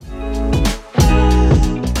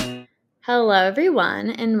Hello, everyone,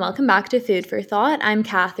 and welcome back to Food for Thought. I'm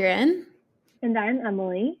Catherine, And I'm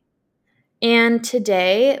Emily. and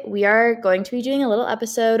today we are going to be doing a little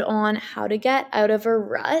episode on how to get out of a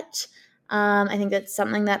rut. I think that's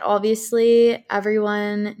something that obviously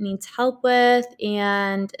everyone needs help with,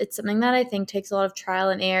 and it's something that I think takes a lot of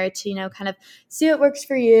trial and error to, kind of see what works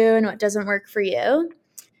for you and what doesn't work for you.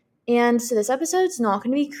 And so this episode's not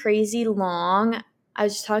going to be crazy long. I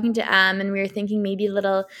was just talking to Em, and we were thinking maybe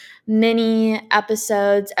little mini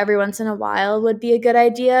episodes every once in a while would be a good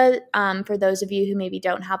idea for those of you who maybe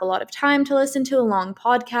don't have a lot of time to listen to a long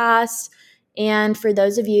podcast, and for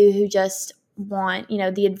those of you who just want,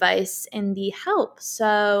 the advice and the help.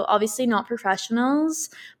 So obviously not professionals,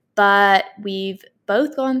 but we've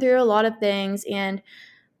both gone through a lot of things, and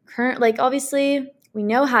obviously we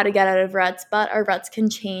know how to get out of ruts, but our ruts can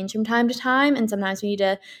change from time to time, and sometimes we need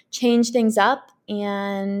to change things up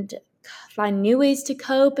and find new ways to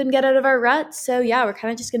cope and get out of our ruts. So yeah, we're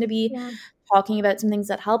kind of just going to be Yeah. talking about some things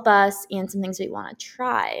that help us and some things we want to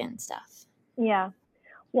try and stuff. Yeah.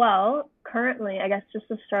 Well, currently, I guess just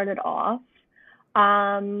to start it off,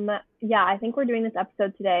 I think we're doing this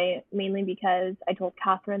episode today mainly because I told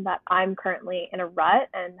Catherine that I'm currently in a rut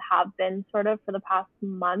and have been sort of for the past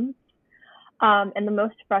month. And the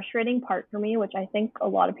most frustrating part for me, which I think a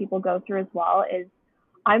lot of people go through as well, is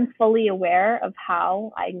I'm fully aware of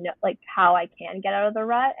how I know, like how I can get out of the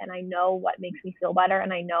rut, and I know what makes me feel better,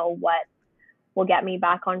 and I know what will get me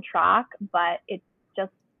back on track, but it's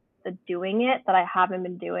just the doing it that I haven't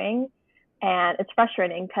been doing. And it's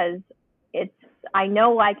frustrating because it's, I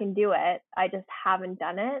know I can do it, I just haven't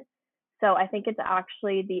done it. So I think it's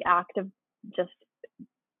actually the act of just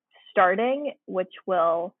starting, which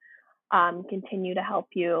will continue to help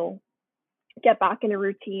you get back in a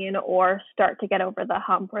routine or start to get over the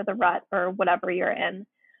hump or the rut or whatever you're in.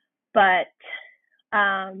 But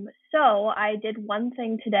so I did one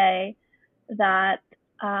thing today that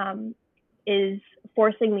is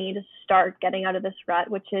forcing me to start getting out of this rut,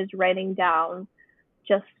 which is writing down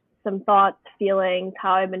just some thoughts, feelings,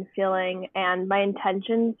 how I've been feeling, and my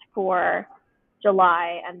intentions for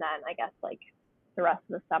July, and then I guess like the rest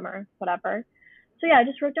of the summer, whatever. So yeah, I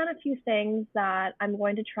just wrote down a few things that I'm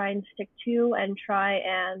going to try and stick to and try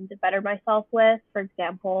and better myself with. For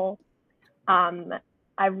example, um,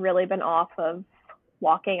 I've really been off of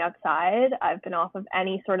walking outside. I've been off of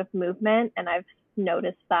any sort of movement, and I've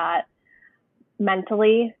noticed that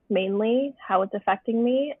mentally, mainly, how it's affecting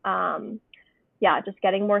me. Just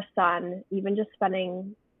getting more sun, even just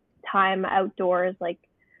spending time outdoors, like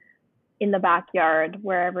in the backyard,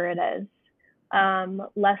 wherever it is.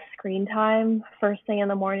 Less screen time first thing in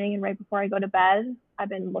the morning and right before I go to bed. I've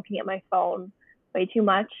been looking at my phone way too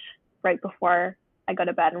much right before I go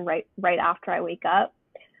to bed and right after I wake up,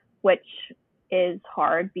 which is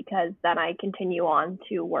hard because then I continue on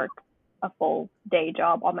to work a full day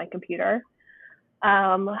job on my computer.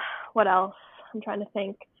 What else? I'm trying to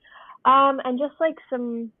think. And just like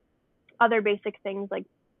some other basic things like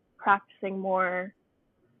practicing more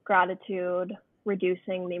gratitude,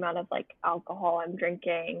 reducing the amount of like alcohol I'm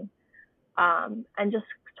drinking, and just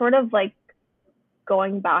sort of like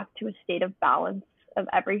going back to a state of balance of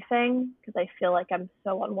everything because I feel like I'm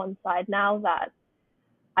so on one side now that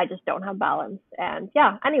I just don't have balance. And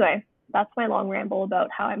yeah, anyway, that's my long ramble about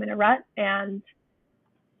how I'm in a rut. And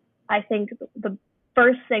I think the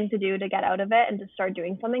first thing to do to get out of it and to start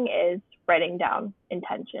doing something is writing down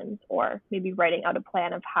intentions or maybe writing out a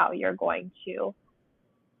plan of how you're going to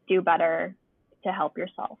do better to help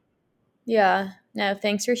yourself. Yeah, no,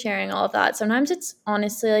 thanks for sharing all of that. Sometimes it's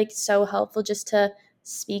honestly like so helpful just to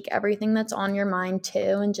speak everything that's on your mind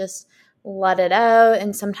too and just let it out.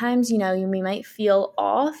 And sometimes, we might feel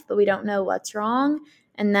off, but we don't know what's wrong.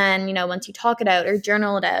 And then, once you talk it out or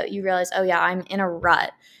journal it out, you realize, oh, yeah, I'm in a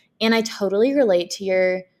rut. And I totally relate to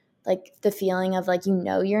your like the feeling of like,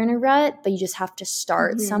 you're in a rut, but you just have to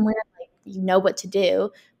start Mm-hmm. somewhere, like, you know what to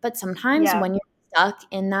do. But sometimes Yeah. when you're stuck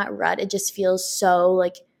in that rut, it just feels so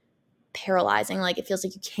like paralyzing. Like it feels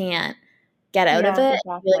like you can't get out of Yeah, it.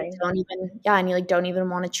 You like exactly. don't even and you like don't even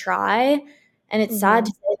want to try. And it's sad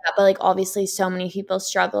to Mm-hmm. say that, but like obviously so many people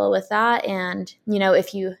struggle with that. And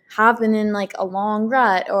if you have been in like a long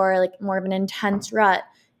rut or like more of an intense rut,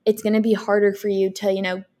 it's going to be harder for you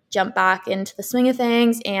to, jump back into the swing of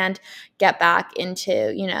things and get back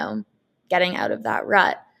into, getting out of that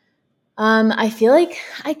rut. I feel like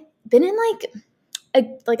I've been in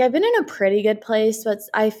I've been in a pretty good place, but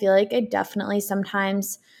I feel like I definitely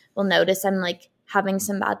sometimes will notice I'm like having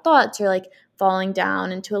some bad thoughts or like falling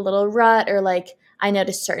down into a little rut, or like I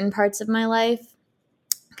notice certain parts of my life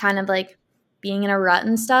kind of like being in a rut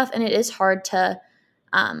and stuff. And it is hard to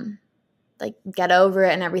um like get over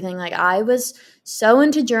it and everything. Like I was so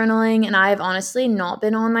into journaling, and I've honestly not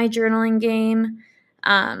been on my journaling game.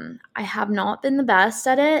 I have not been the best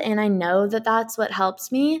at it, and I know that that's what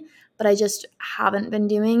helps me, but I just haven't been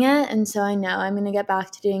doing it. And so I know I'm going to get back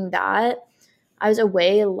to doing that. I was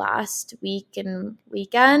away last week and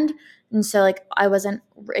weekend, and so like I wasn't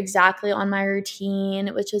exactly on my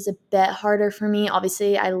routine, which was a bit harder for me.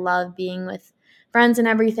 Obviously, I love being with friends and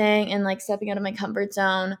everything and like stepping out of my comfort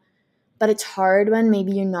zone, but it's hard when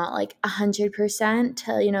maybe you're not like 100%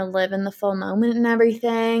 to, live in the full moment and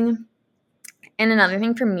everything. And another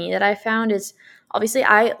thing for me that I found is obviously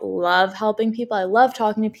I love helping people. I love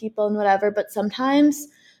talking to people and whatever, but sometimes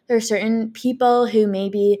there are certain people who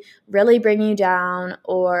maybe really bring you down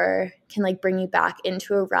or can like bring you back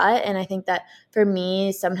into a rut. And I think that for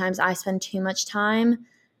me, sometimes I spend too much time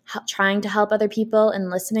trying to help other people and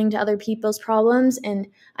listening to other people's problems. And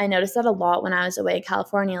I noticed that a lot when I was away in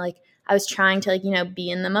California. Like I was trying to like, be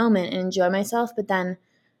in the moment and enjoy myself, but then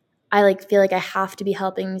I like feel like I have to be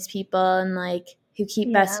helping these people and like who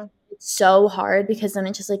keep best. Yeah. It's so hard because then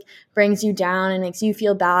it just like brings you down and makes you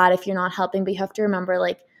feel bad if you're not helping. But you have to remember,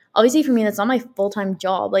 like, obviously for me, that's not my full-time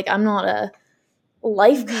job. Like I'm not a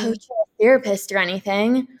life Mm-hmm. coach or a therapist or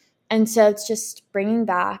anything. And so it's just bringing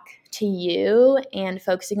back to you and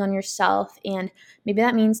focusing on yourself. And maybe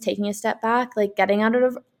that means taking a step back. Like getting out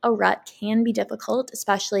of a rut can be difficult,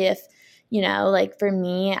 especially if, like for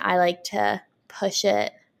me, I like to push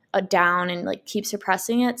it down and like keep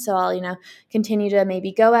suppressing it. So I'll, continue to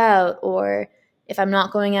maybe go out, or if I'm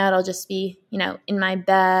not going out, I'll just be, in my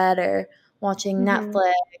bed or watching Mm-hmm.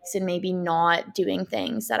 Netflix and maybe not doing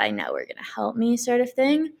things that I know are going to help me, sort of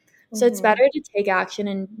thing. So it's Mm-hmm. better to take action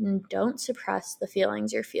and don't suppress the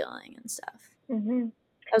feelings you're feeling and stuff. Mm-hmm.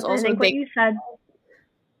 That was And I also a think what big. you said,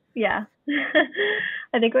 yeah,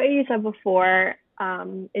 I think what you said before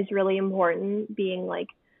is really important. Being like,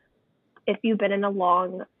 if you've been in a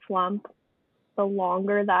long slump, the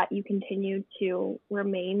longer that you continue to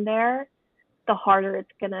remain there, the harder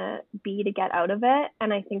it's going to be to get out of it.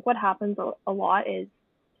 And I think what happens a lot is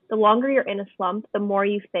the longer you're in a slump, the more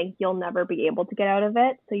you think you'll never be able to get out of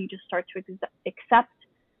it. So you just start to accept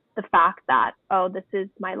the fact that, oh, this is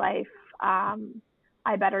my life.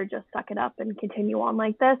 I better just suck it up and continue on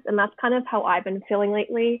like this. And that's kind of how I've been feeling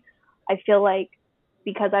lately. I feel like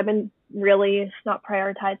because I've been really not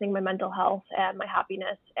prioritizing my mental health and my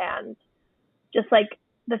happiness and just like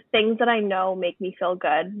the things that I know make me feel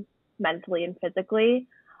good mentally and physically,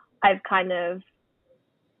 I've kind of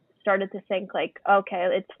started to think like, okay,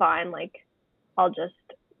 it's fine. Like I'll just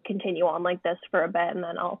continue on like this for a bit, and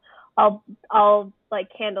then I'll like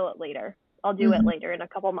handle it later. I'll do it Mhm. later in a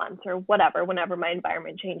couple months or whatever, whenever my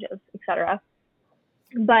environment changes, etc.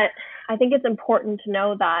 But I think it's important to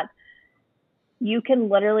know that you can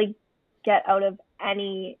literally get out of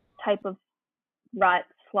any type of rut,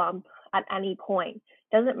 slump at any point.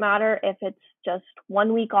 Doesn't matter if it's just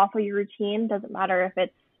 1 week off of your routine, doesn't matter if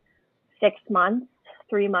it's 6 months,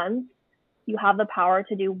 3 months. You have the power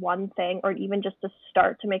to do one thing or even just to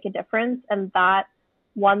start to make a difference. And that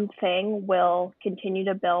one thing will continue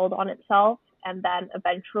to build on itself. And then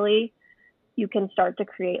eventually you can start to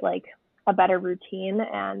create like a better routine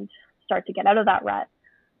and start to get out of that rut.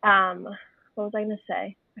 What was I going to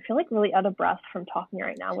say? I feel like really out of breath from talking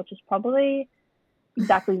right now, which is probably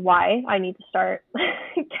exactly why I need to start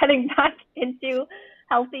getting back into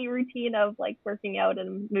healthy routine of like working out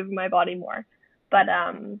and moving my body more. But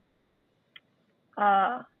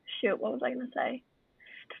uh shoot, what was I gonna say?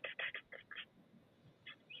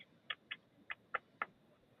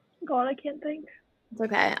 God, I can't think. It's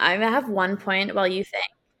okay. I have one point while you think.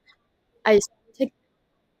 I just want to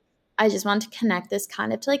I just want to connect this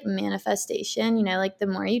kind of to like manifestation. Like the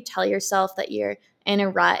more you tell yourself that you're in a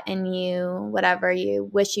rut and you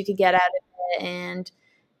wish you could get out of it, and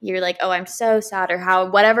you're like, oh, I'm so sad, or how,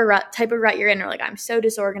 whatever type of rut you're in, or like, I'm so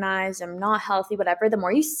disorganized, I'm not healthy, whatever. The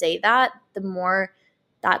more you say that, the more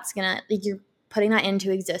that's gonna, like, you're putting that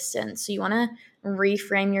into existence. So you want to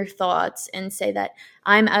reframe your thoughts and say that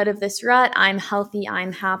I'm out of this rut, I'm healthy,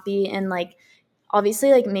 I'm happy. And like,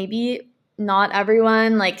 obviously, like maybe not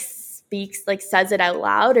everyone like speaks, like says it out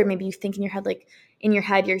loud, or maybe you think in your head, like in your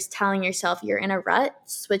head you're telling yourself you're in a rut.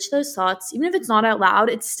 Switch those thoughts. Even if it's not out loud,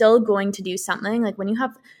 it's still going to do something. Like when you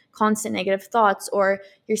have constant negative thoughts or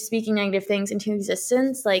you're speaking negative things into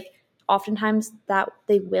existence, like oftentimes that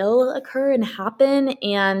they will occur and happen.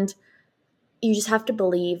 And you just have to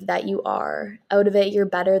believe that you are out of it. You're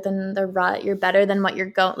better than the rut. You're better than what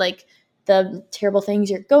you're going, like the terrible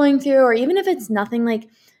things you're going through, or even if it's nothing like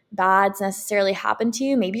bad's necessarily happened to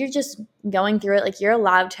you, maybe you're just going through it. Like you're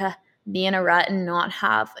allowed to be in a rut and not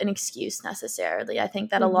have an excuse necessarily. I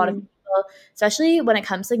think that a lot of Mhm. people, especially when it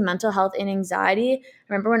comes to like mental health and anxiety, I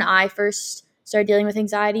remember when I first started dealing with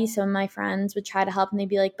anxiety, some of my friends would try to help and they'd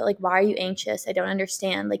be like, but like, why are you anxious? I don't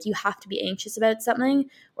understand. Like, you have to be anxious about something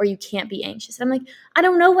or you can't be anxious. And I'm like, I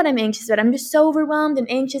don't know what I'm anxious about. I'm just so overwhelmed and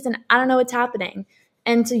anxious and I don't know what's happening.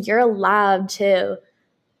 And so you're allowed to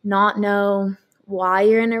not know why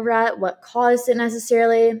you're in a rut, what caused it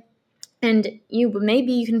necessarily. And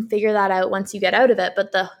maybe you can figure that out once you get out of it.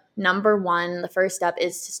 But the first step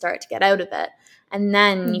is to start to get out of it. And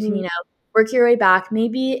then you can, Mhm. work your way back.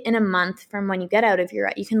 Maybe in a month from when you get out of your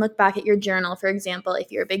rut, you can look back at your journal, for example, if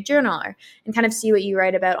you're a big journaler, and kind of see what you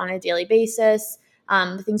write about on a daily basis,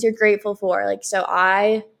 the things you're grateful for. Like, so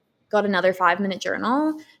I got another 5-minute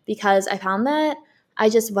journal because I found that I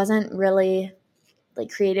just wasn't really like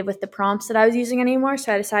creative with the prompts that I was using anymore.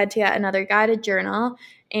 So I decided to get another guided journal,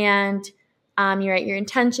 and you write your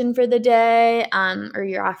intention for the day, or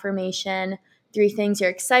your affirmation, 3 things you're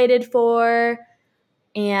excited for,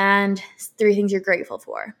 and 3 things you're grateful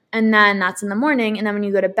for. And then that's in the morning. And then when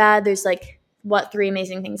you go to bed, there's like what 3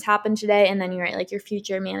 amazing things happened today. And then you write like your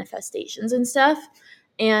future manifestations and stuff.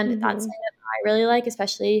 And that's Mhm. something that I really like,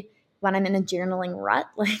 especially when I'm in a journaling rut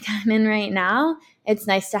like I'm in right now. It's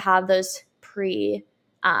nice to have those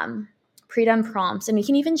pre-done prompts. And we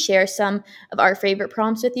can even share some of our favorite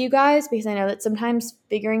prompts with you guys, because I know that sometimes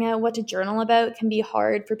figuring out what to journal about can be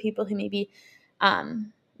hard for people who maybe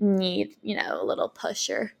need, a little push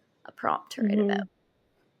or a prompt to write about. Mhm.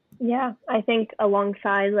 Yeah, I think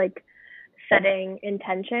alongside like setting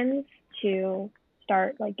intentions to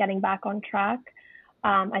start like getting back on track,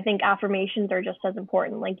 I think affirmations are just as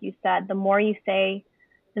important. Like you said, the more you say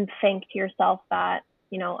and think to yourself that,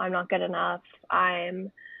 I'm not good enough,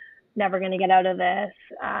 I'm never going to get out of this,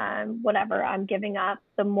 whatever, I'm giving up,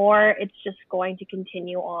 the more it's just going to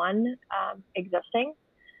continue on existing.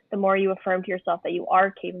 The more you affirm to yourself that you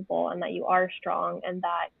are capable and that you are strong and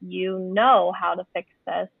that you know how to fix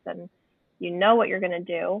this and you know what you're going to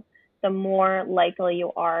do, the more likely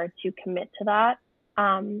you are to commit to that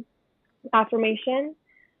affirmation.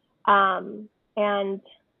 And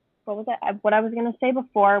what was it? What I was going to say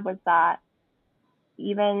before was that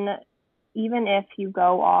even even if you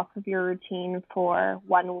go off of your routine for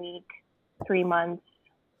 1 week, 3 months,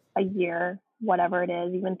 a year, whatever it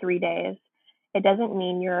is, even 3 days, it doesn't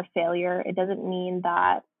mean you're a failure. It doesn't mean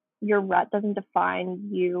that your rut doesn't define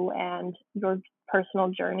you and your personal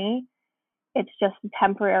journey. It's just a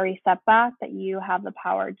temporary setback that you have the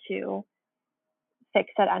power to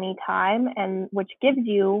fix at any time, and which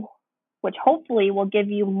hopefully will give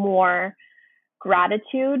you more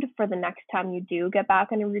gratitude for the next time you do get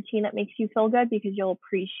back in a routine that makes you feel good, because you'll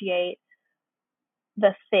appreciate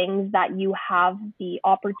the things that you have the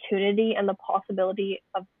opportunity and the possibility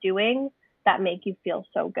of doing that make you feel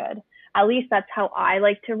so good. At least that's how I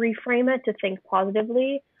like to reframe it, to think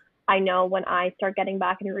positively. I know when I start getting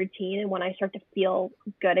back in a routine and when I start to feel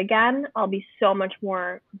good again, I'll be so much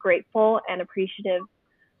more grateful and appreciative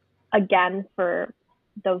again for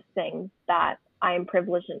those things that I am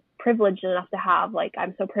privileged enough to have. Like,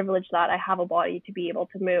 I'm so privileged that I have a body to be able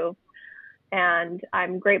to move, and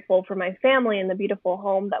I'm grateful for my family and the beautiful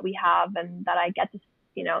home that we have, and that I get to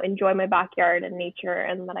enjoy my backyard and nature,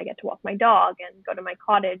 and that I get to walk my dog and go to my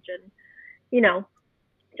cottage, and you know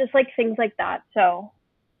just like things like that. So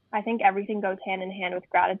I think everything goes hand in hand with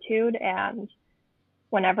gratitude, and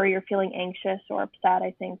whenever you're feeling anxious or upset,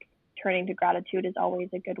 I think turning to gratitude is always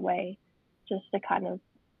a good way, just to kind of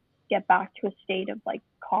get back to a state of like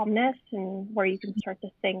calmness and where you can start to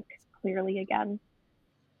think clearly again.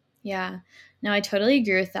 Yeah. No, I totally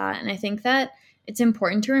agree with that. And I think that it's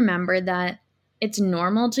important to remember that it's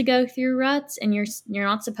normal to go through ruts, and you're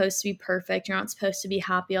not supposed to be perfect. You're not supposed to be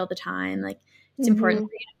happy all the time. Like, it's important Mhm.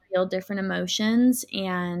 for you to feel different emotions.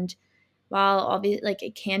 And while obviously like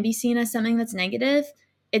it can be seen as something that's negative,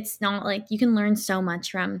 it's not. Like, you can learn so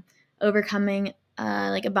much from overcoming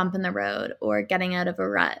like a bump in the road or getting out of a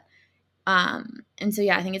rut. And so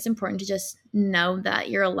yeah, I think it's important to just know that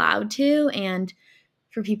you're allowed to. And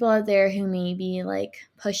for people out there who maybe like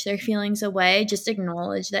push their feelings away, just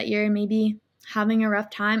acknowledge that you're maybe having a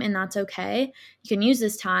rough time, and that's okay. You can use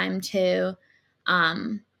this time to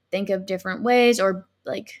think of different ways, or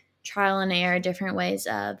like trial and error different ways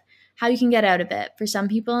of how you can get out of it. For some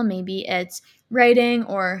people, maybe it's writing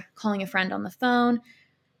or calling a friend on the phone.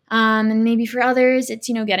 And maybe for others, it's,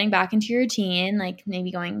 getting back into your routine, like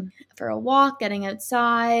maybe going for a walk, getting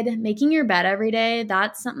outside, making your bed every day.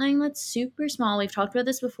 That's something that's super small. We've talked about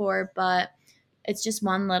this before, but it's just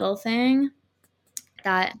one little thing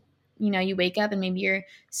that you wake up and maybe you're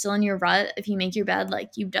still in your rut. If you make your bed,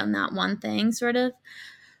 like you've done that one thing sort of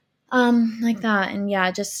like that. And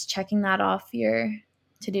yeah, just checking that off your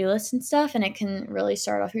to-do list and stuff, and it can really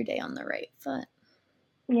start off your day on the right foot.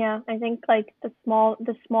 Yeah, I think like the small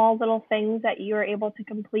little things that you are able to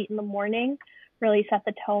complete in the morning really set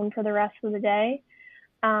the tone for the rest of the day.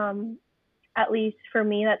 Um, at least for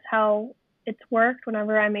me, that's how it's worked.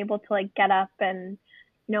 Whenever I'm able to like get up and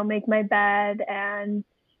make my bed and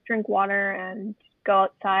drink water and go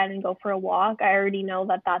outside and go for a walk, I already know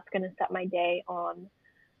that that's going to set my day on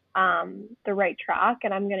the right track,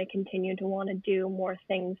 and I'm going to continue to want to do more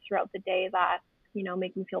things throughout the day that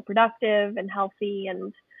make me feel productive and healthy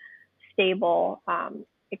and stable,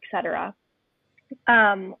 etc.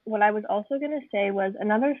 What I was also going to say was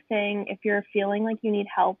another thing, if you're feeling like you need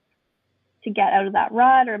help to get out of that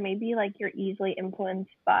rut, or maybe like you're easily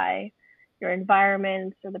influenced by your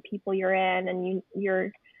environment or the people you're in, and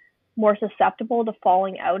you're more susceptible to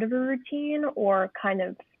falling out of a routine or kind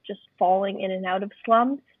of just falling in and out of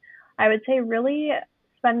slumps, I would say really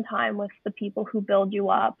spend time with the people who build you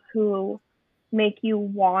up, who make you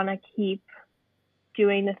want to keep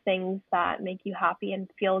doing the things that make you happy and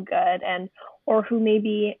feel good, and or who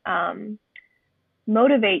maybe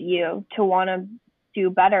motivate you to want to do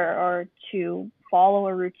better or to follow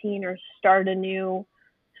a routine or start a new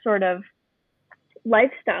sort of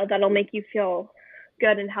lifestyle that'll make you feel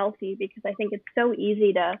good and healthy, because I think it's so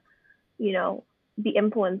easy to, be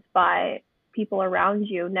influenced by people around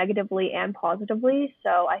you negatively and positively.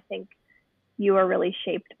 So I think you are really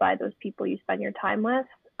shaped by those people you spend your time with.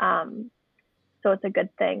 So it's a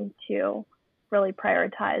good thing to really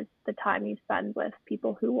prioritize the time you spend with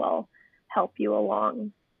people who will help you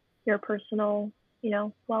along your personal,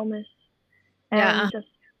 wellness Yeah. and just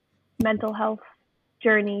mental health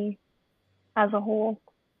journey as a whole.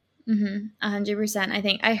 100%. I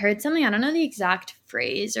think I heard something, I don't know the exact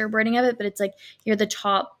phrase or wording of it, but it's like you're the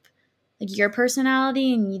top, like your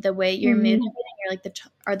personality and the way you're moving, you're like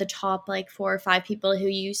are the top like 4 or 5 people who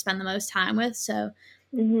you spend the most time with. So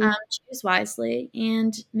choose wisely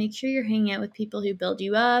and make sure you're hanging out with people who build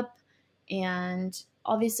you up. And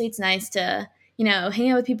obviously, it's nice to, hang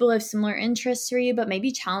out with people who have similar interests for you, but maybe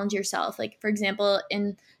challenge yourself. Like, for example,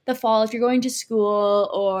 in the fall, if you're going to school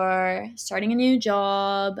or starting a new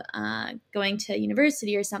job, going to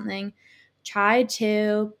university or something, try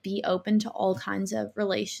to be open to all kinds of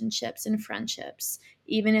relationships and friendships,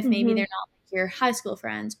 even if maybe they're not like your high school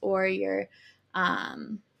friends or your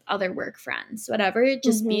other work friends, whatever.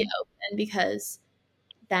 Just be open, because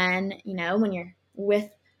then, when you're with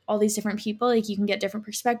all these different people, like you can get different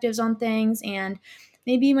perspectives on things. And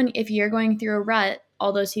maybe if you're going through a rut,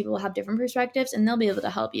 all those people will have different perspectives and they'll be able to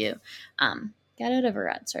help you get out of a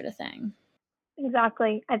rut sort of thing.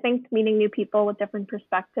 Exactly. I think meeting new people with different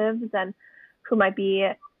perspectives and who might be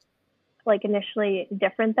like initially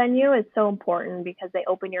different than you is so important, because they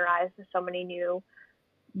open your eyes to so many new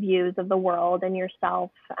views of the world and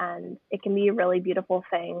yourself, and it can be a really beautiful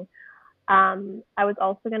thing. I was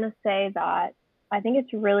also going to say that I think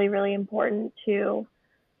it's really, really important to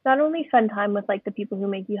not only spend time with like the people who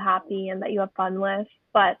make you happy and that you have fun with,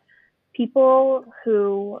 but people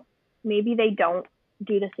who maybe they don't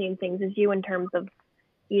do the same things as you in terms of,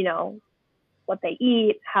 you know, what they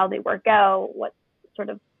eat, how they work out, what sort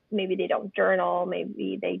of, maybe they don't journal,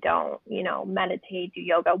 maybe they don't, meditate, do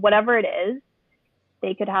yoga, whatever it is.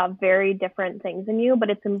 They could have very different things in you, but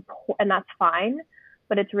it's important, and that's fine.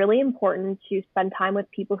 But it's really important to spend time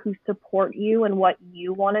with people who support you and what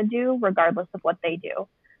you want to do, regardless of what they do.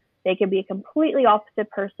 They could be a completely opposite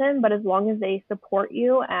person, but as long as they support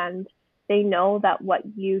you and they know that what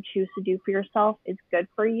you choose to do for yourself is good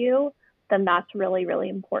for you, then that's really, really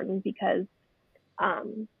important, because,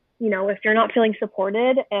 if you're not feeling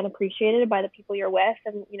supported and appreciated by the people you're with,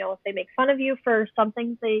 and, if they make fun of you for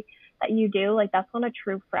something that you do, like that's not a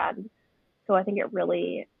true friend. So I think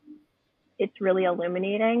it's really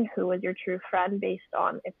illuminating who is your true friend based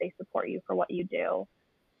on if they support you for what you do,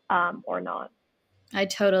 or not. I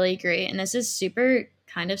totally agree. And this is super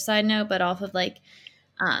kind of side note, but off of like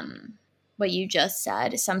what you just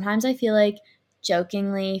said, sometimes I feel like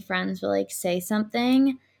jokingly friends will like say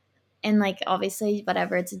something and like obviously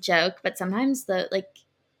whatever, it's a joke, but sometimes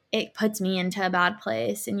it puts me into a bad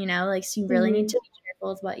place. And like, so you really need to be careful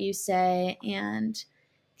with what you say, and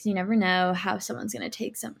because you never know how someone's going to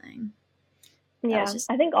take something. That was Yeah, just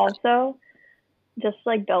I think also just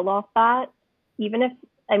like build off that, even if,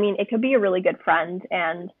 I mean, it could be a really good friend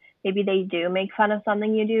and maybe they do make fun of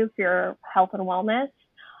something you do for your health and wellness.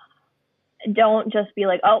 Don't just be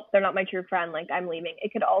like, oh, they're not my true friend, like I'm leaving.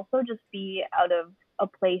 It could also just be out of a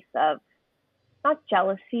place of not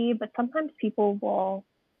jealousy, but sometimes people will,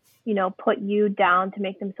 put you down to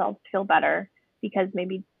make themselves feel better because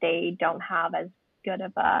maybe they don't have as good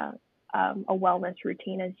of a wellness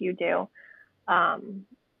routine as you do. Um,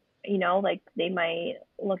 like they might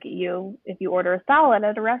look at you if you order a salad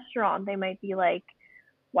at a restaurant. They might be like,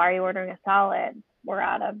 "Why are you ordering a salad? We're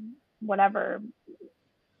at a whatever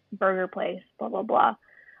burger place." Blah blah blah.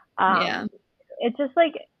 Yeah. It's just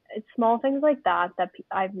like it's small things like that that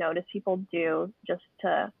I've noticed people do just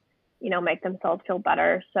to, make themselves feel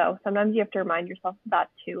better. So sometimes you have to remind yourself of that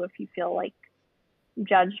too if you feel like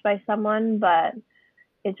judged by someone. But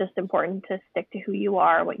it's just important to stick to who you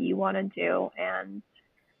are, what you want to do, and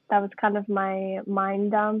that was kind of my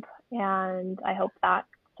mind dump. And I hope that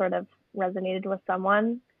sort of resonated with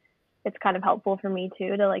someone. It's kind of helpful for me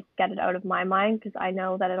too to like get it out of my mind because I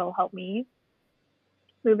know that it'll help me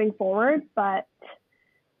moving forward. But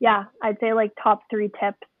yeah, I'd say like top 3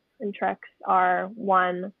 tips and tricks are: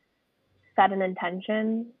 one, set an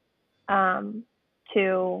intention;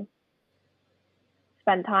 2,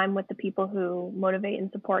 spend time with the people who motivate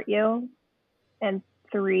and support you; and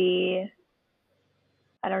 3,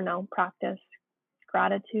 I don't know, practice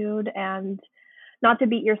gratitude and not to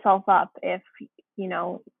beat yourself up if, you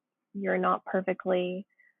know, you're not perfectly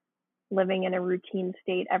living in a routine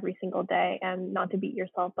state every single day, and not to beat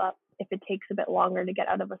yourself up if it takes a bit longer to get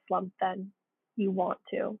out of a slump than you want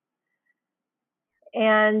to.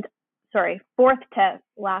 And sorry, 4th tip,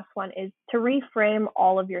 last one, is to reframe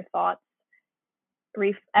all of your thoughts.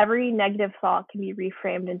 Every negative thought can be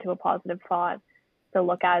reframed into a positive thought. So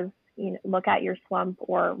look at your slump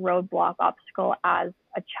or roadblock obstacle as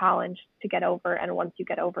a challenge to get over, and once you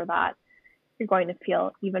get over that, you're going to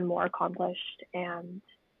feel even more accomplished. And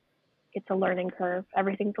it's a learning curve.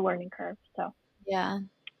 Everything's a learning curve. So Yeah.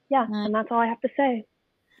 yeah, and that's all I have to say.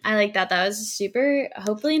 I like that. That was super,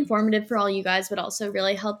 hopefully informative for all you guys, but also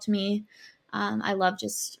really helped me. I love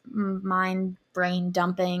just mind brain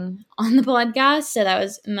dumping on the podcast. So that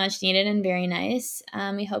was much needed and very nice.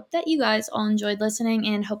 We hope that you guys all enjoyed listening,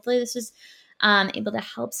 and hopefully this was able to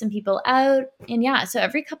help some people out. And yeah, so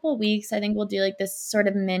every couple of weeks, I think we'll do like this sort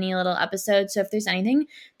of mini little episode. So if there's anything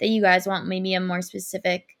that you guys want, maybe a more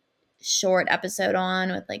specific short episode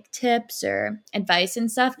on with like tips or advice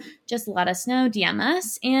and stuff, just let us know, DM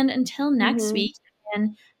us. And until next Mm-hmm. week, you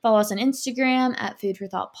can follow us on Instagram at Food for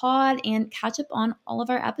Thought Pod and catch up on all of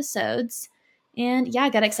our episodes. And yeah,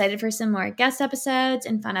 get excited for some more guest episodes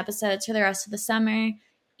and fun episodes for the rest of the summer.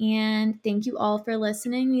 And thank you all for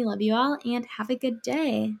listening. We love you all and have a good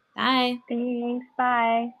day. Bye. Thanks.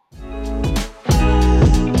 Bye.